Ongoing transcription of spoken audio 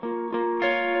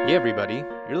Hey everybody,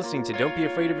 you're listening to Don't Be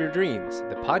Afraid of Your Dreams,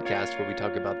 the podcast where we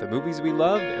talk about the movies we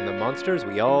love and the monsters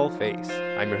we all face.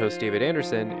 I'm your host David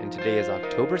Anderson, and today is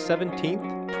October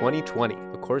 17th, 2020,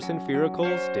 A Course in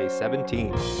Miracles, Day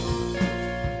 17.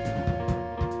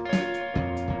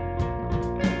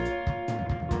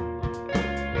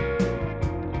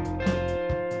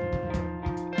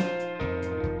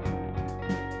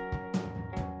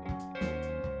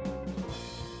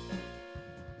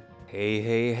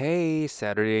 Hey,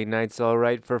 Saturday night's all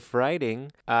right for Friday.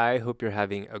 I hope you're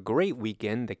having a great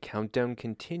weekend. The countdown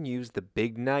continues. The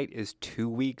big night is 2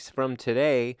 weeks from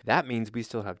today. That means we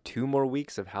still have 2 more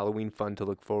weeks of Halloween fun to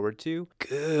look forward to.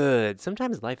 Good.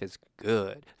 Sometimes life is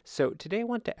good. So today I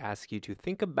want to ask you to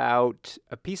think about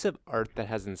a piece of art that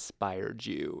has inspired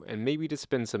you and maybe to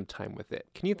spend some time with it.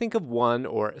 Can you think of one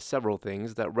or several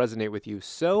things that resonate with you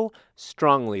so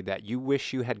strongly that you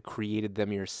wish you had created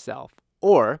them yourself?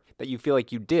 Or that you feel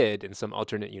like you did in some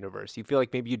alternate universe. You feel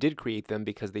like maybe you did create them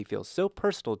because they feel so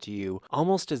personal to you,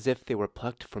 almost as if they were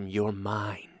plucked from your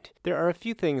mind. There are a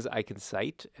few things I can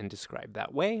cite and describe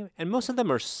that way, and most of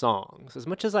them are songs. As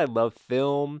much as I love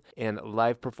film and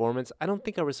live performance, I don't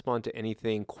think I respond to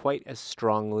anything quite as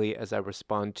strongly as I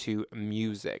respond to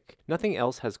music. Nothing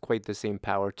else has quite the same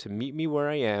power to meet me where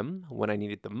I am when I need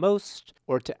it the most,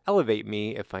 or to elevate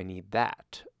me if I need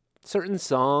that. Certain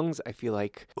songs, I feel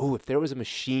like, if there was a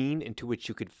machine into which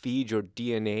you could feed your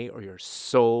DNA or your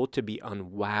soul to be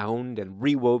unwound and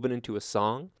rewoven into a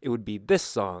song, it would be this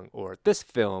song, or this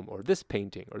film, or this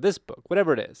painting, or this book,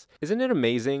 whatever it is. Isn't it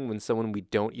amazing when someone we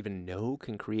don't even know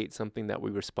can create something that we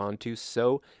respond to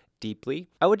so deeply?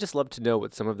 I would just love to know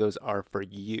what some of those are for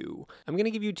you. I'm going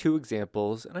to give you 2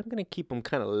 examples, and I'm going to keep them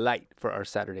kind of light for our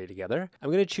Saturday together.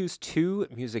 I'm going to choose 2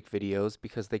 music videos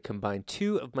because they combine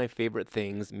 2 of my favorite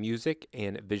things, music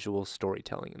and visual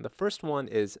storytelling. And the first one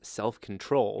is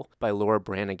Self-Control by Laura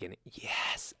Branigan.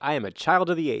 Yes, I am a child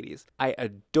of the 80s. I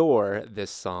adore this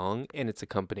song and its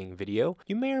accompanying video.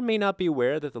 You may or may not be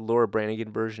aware that the Laura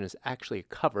Branigan version is actually a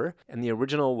cover, and the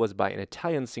original was by an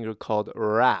Italian singer called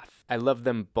Raf. I love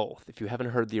them both. If you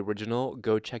haven't heard the original,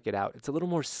 go check it out. It's a little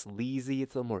more sleazy,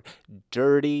 it's a little more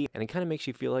dirty, and it kind of makes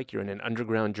you feel like you're in an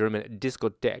underground German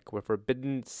discotheque where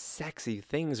forbidden, sexy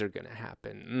things are going to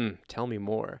happen. Tell me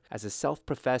more. As a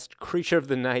self-professed creature of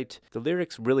the night, the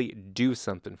lyrics really do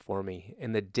something for me.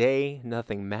 In the day,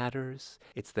 nothing matters.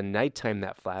 It's the nighttime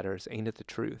that flatters, ain't it the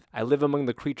truth? I live among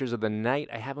the creatures of the night.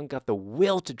 I haven't got the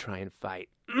will to try and fight.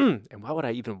 And why would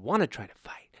I even want to try to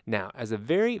fight? Now, as a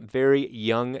very, very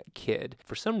young kid,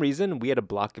 for some reason, we had a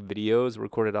block of videos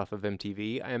recorded off of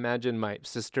MTV. I imagine my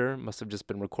sister must have just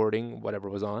been recording whatever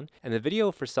was on, and the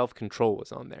video for Self-Control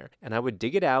was on there. And I would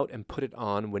dig it out and put it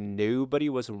on when nobody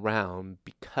was around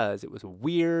because it was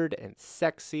weird and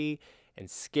sexy and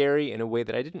scary in a way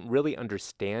that I didn't really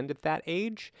understand at that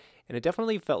age. And it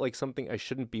definitely felt like something I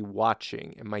shouldn't be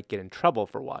watching and might get in trouble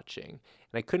for watching.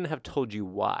 And I couldn't have told you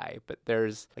why, but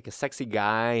there's like a sexy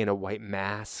guy in a white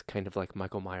mask, kind of like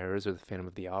Michael Myers or the Phantom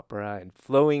of the Opera, and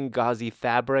flowing gauzy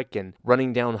fabric and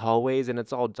running down hallways, and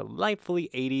it's all delightfully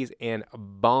 80s and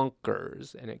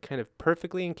bonkers. And it kind of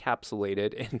perfectly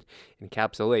encapsulated and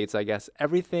encapsulates, I guess,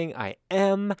 everything I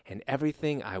am and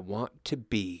everything I want to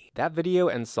be. That video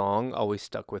and song always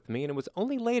stuck with me, and it was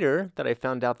only later that I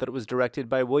found out that it was directed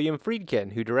by William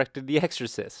Friedkin, who directed The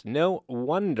Exorcist. No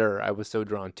wonder I was so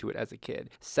drawn to it as a kid.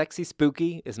 Sexy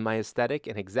spooky is my aesthetic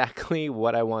and exactly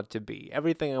what I want to be.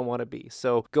 Everything I want to be.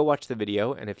 So go watch the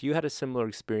video, and if you had a similar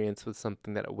experience with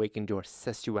something that awakened your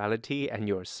sensuality and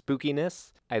your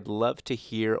spookiness, I'd love to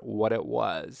hear what it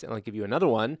was. And I'll give you another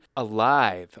one,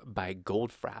 Alive by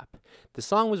Goldfrapp. The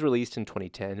song was released in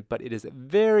 2010, but it is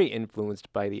very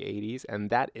influenced by the 80s,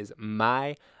 and that is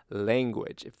my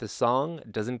language. If the song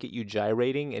doesn't get you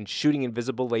gyrating and shooting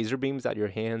invisible laser beams out your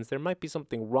hands, there might be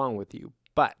something wrong with you.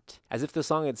 But as if the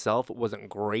song itself wasn't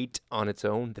great on its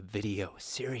own, the video,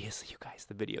 seriously, you guys,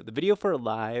 the video for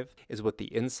Alive is what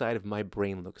the inside of my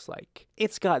brain looks like.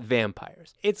 It's got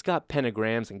vampires, it's got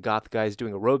pentagrams and goth guys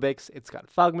doing aerobics, it's got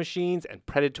fog machines and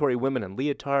predatory women in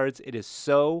leotards. It is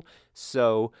so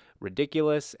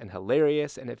ridiculous and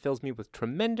hilarious, and it fills me with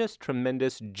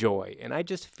tremendous joy. And I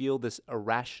just feel this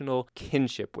irrational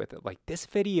kinship with it. Like, this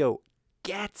video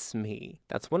gets me.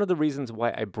 That's one of the reasons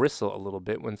why I bristle a little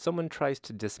bit when someone tries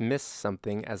to dismiss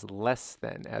something as less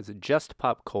than, as just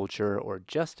pop culture or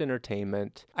just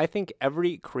entertainment. I think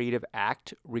every creative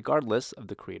act, regardless of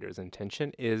the creator's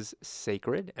intention, is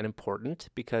sacred and important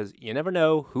because you never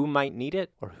know who might need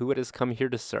it or who it has come here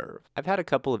to serve. I've had a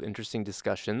couple of interesting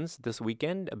discussions this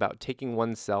weekend about taking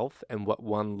oneself and what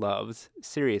one loves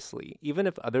seriously, even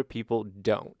if other people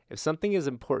don't. If something is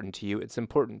important to you, it's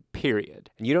important, period.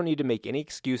 And you don't need to make any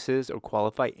excuses or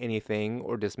qualify anything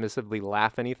or dismissively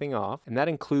laugh anything off, and that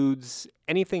includes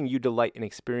anything you delight in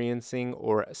experiencing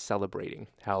or celebrating.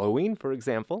 Halloween, for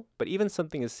example, but even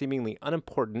something as seemingly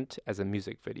unimportant as a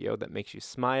music video that makes you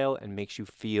smile and makes you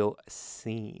feel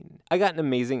seen. I got an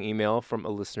amazing email from a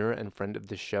listener and friend of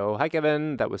the show. Hi,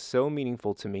 Kevin. That was so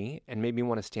meaningful to me and made me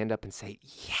want to stand up and say,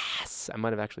 yes, I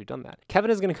might have actually done that.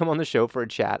 Kevin is going to come on the show for a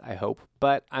chat, I hope,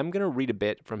 but I'm going to read a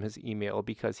bit from his email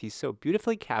because he so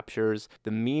beautifully captures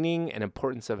the meaning and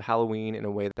importance of Halloween in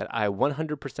a way that I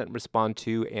 100% respond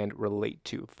to and relate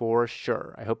to, for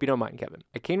sure. I hope you don't mind, Kevin.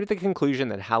 I came to the conclusion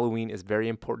that Halloween is very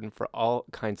important for all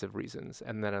kinds of reasons,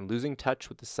 and that I'm losing touch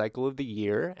with the cycle of the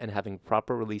year and having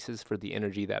proper releases for the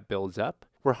energy that builds up.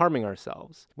 We're harming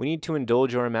ourselves. We need to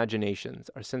indulge our imaginations,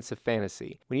 our sense of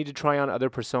fantasy. We need to try on other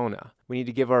persona. We need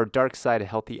to give our dark side a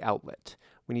healthy outlet.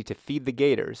 We need to feed the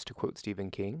gators, to quote Stephen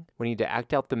King. We need to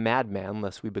act out the madman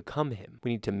lest we become him.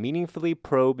 We need to meaningfully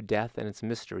probe death and its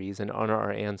mysteries and honor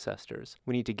our ancestors.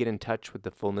 We need to get in touch with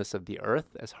the fullness of the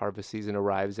earth as harvest season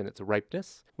arrives in its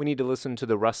ripeness. We need to listen to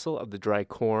the rustle of the dry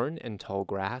corn and tall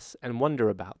grass and wonder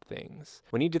about things.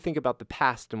 We need to think about the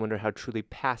past and wonder how truly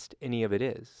past any of it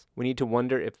is. We need to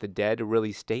wonder if the dead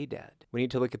really stay dead. We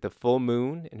need to look at the full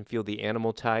moon and feel the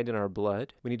animal tide in our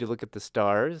blood. We need to look at the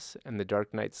stars and the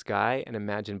dark night sky and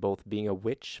imagine both being a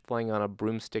witch flying on a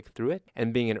broomstick through it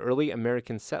and being an early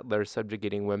American settler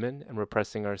subjugating women and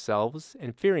repressing ourselves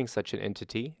and fearing such an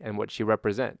entity and what she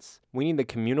represents. We need the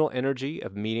communal energy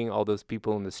of meeting all those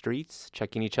people in the streets,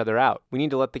 checking each other out. We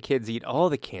need to let the kids eat all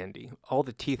the candy, all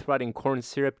the teeth-rotting corn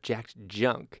syrup jacked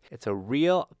junk. It's a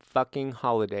real fucking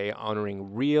holiday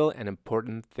honoring real and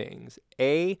important things.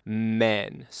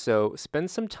 Amen. So spend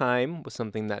some time with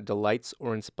something that delights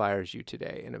or inspires you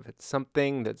today. And if it's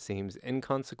something that seems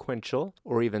inconsequential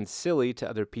or even silly to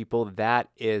other people, that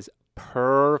is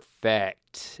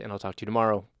perfect. And I'll talk to you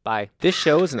tomorrow. Bye. This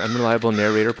show is an Unreliable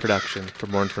Narrator production. For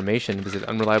more information, visit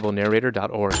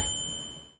unreliablenarrator.org.